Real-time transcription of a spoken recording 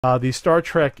The Star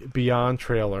Trek Beyond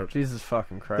trailer. Jesus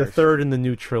fucking Christ. The third in the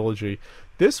new trilogy.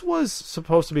 This was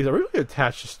supposed to be really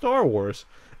attached to Star Wars.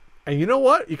 And you know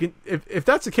what? You can, if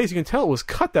that's the case, you can tell it was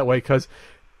cut that way because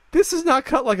this is not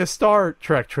cut like a Star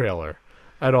Trek trailer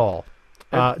at all.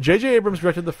 J.J. Abrams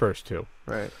directed the first two.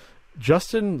 Right.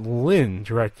 Justin Lin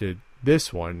directed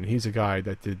this one. He's a guy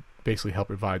that did basically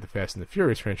help revive the Fast and the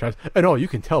Furious franchise. And you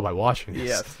can tell by watching this.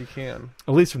 Yes, you can.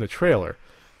 At least from the trailer.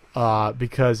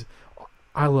 Because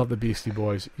I love the Beastie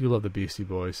Boys. You love the Beastie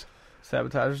Boys.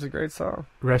 Sabotage is a great song.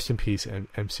 Rest in peace,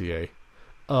 MCA.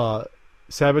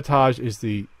 Sabotage is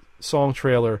the song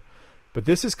trailer, but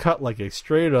this is cut like a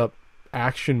straight-up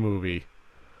action movie.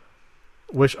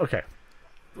 Which, okay,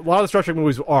 a lot of the Star Trek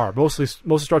movies are. Most of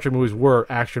the Star Trek movies were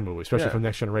action movies, especially from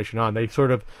Next Generation on. They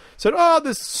sort of said,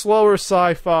 this slower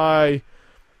sci-fi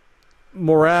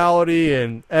morality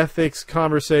and ethics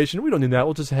conversation. We don't need that.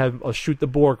 We'll just have a shoot the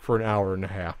Borg for an hour and a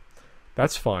half.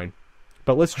 That's fine.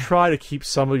 But let's try to keep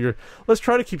some of it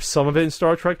in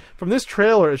Star Trek. From this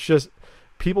trailer, it's just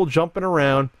people jumping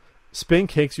around, spin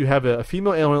kicks. You have a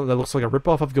female alien that looks like a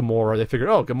ripoff of Gamora. They figured,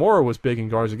 Gamora was big in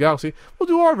Guardians of the Galaxy. We'll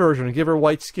do our version and give her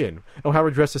white skin. And we'll have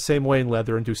her dress the same way in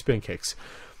leather and do spin kicks.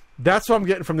 That's what I'm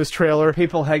getting from this trailer.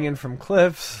 People hanging from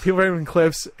cliffs.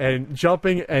 And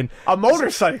jumping and... A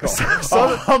motorcycle.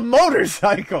 A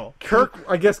motorcycle. Kirk,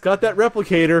 I guess, got that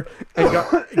replicator and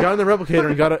got in the replicator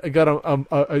and got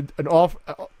an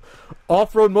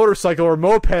off-road motorcycle or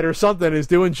moped or something and is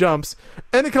doing jumps.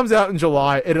 And it comes out in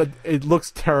July. It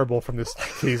looks terrible from this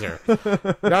teaser.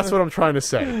 That's what I'm trying to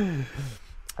say. And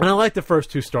I like the first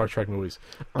two Star Trek movies.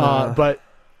 But...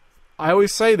 I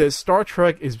always say this, Star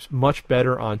Trek is much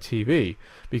better on TV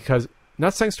because,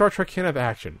 not saying Star Trek can't have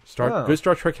action. Good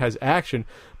Star Trek has action,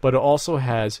 but it also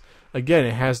has, again,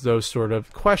 it has those sort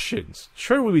of questions.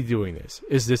 Should we be doing this?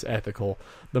 Is this ethical?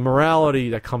 The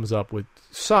morality that comes up with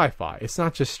sci-fi. It's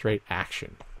not just straight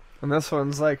action. And this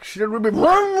one's like, should we be...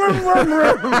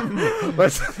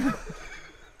 Let's...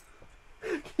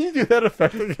 Can you do that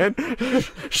effect again?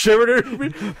 Shiver.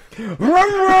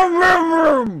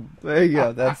 There you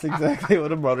go. That's exactly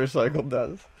what a motorcycle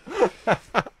does.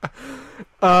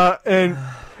 And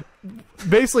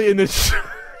basically in the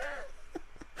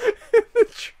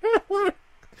trailer...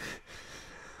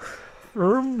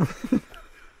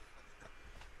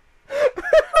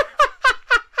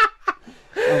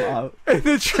 In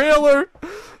the trailer,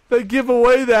 they give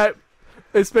away that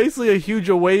it's basically a huge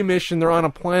away mission. They're on a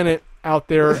planet out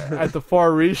there at the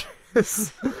far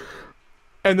reaches.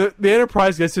 And the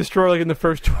Enterprise gets destroyed like in the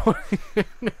first 20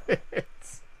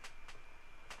 minutes.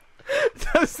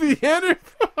 Does the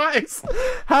Enterprise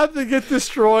have to get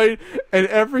destroyed in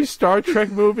every Star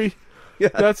Trek movie? Yeah.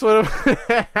 That's what I'm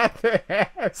have to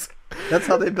ask. That's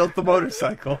how they built the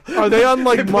motorcycle. Are they on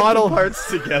like model parts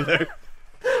together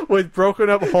with broken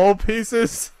up whole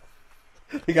pieces?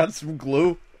 They got some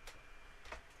glue.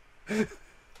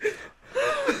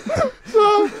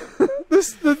 So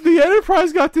the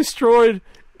Enterprise got destroyed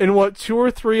in 2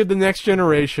 or 3 of the Next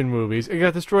Generation movies. It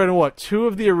got destroyed in 2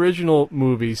 of the original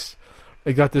movies.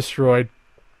 It got destroyed,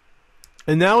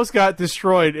 and now it's got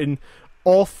destroyed in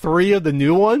all 3 of the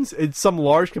new ones in some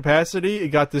large capacity. It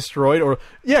got destroyed,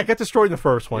 it got destroyed in the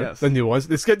first one. Yes. The new ones.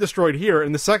 It's get destroyed here,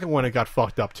 and the second one it got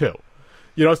fucked up too.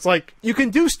 You know, it's like you can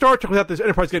do Star Trek without this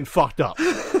Enterprise getting fucked up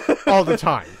all the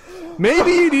time.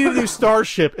 Maybe you need a new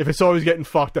Starship if it's always getting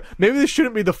fucked up. Maybe this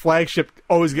shouldn't be the flagship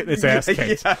always getting its ass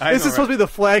kicked. This is supposed to be the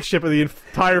flagship of the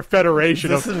entire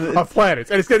Federation of planets,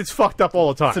 and it's getting fucked up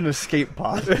all the time. It's an escape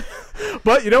pod.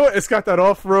 But you know what? It's got that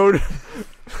off-road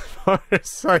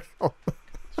motorcycle.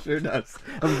 Sure does.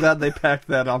 I'm glad they packed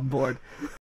that on board.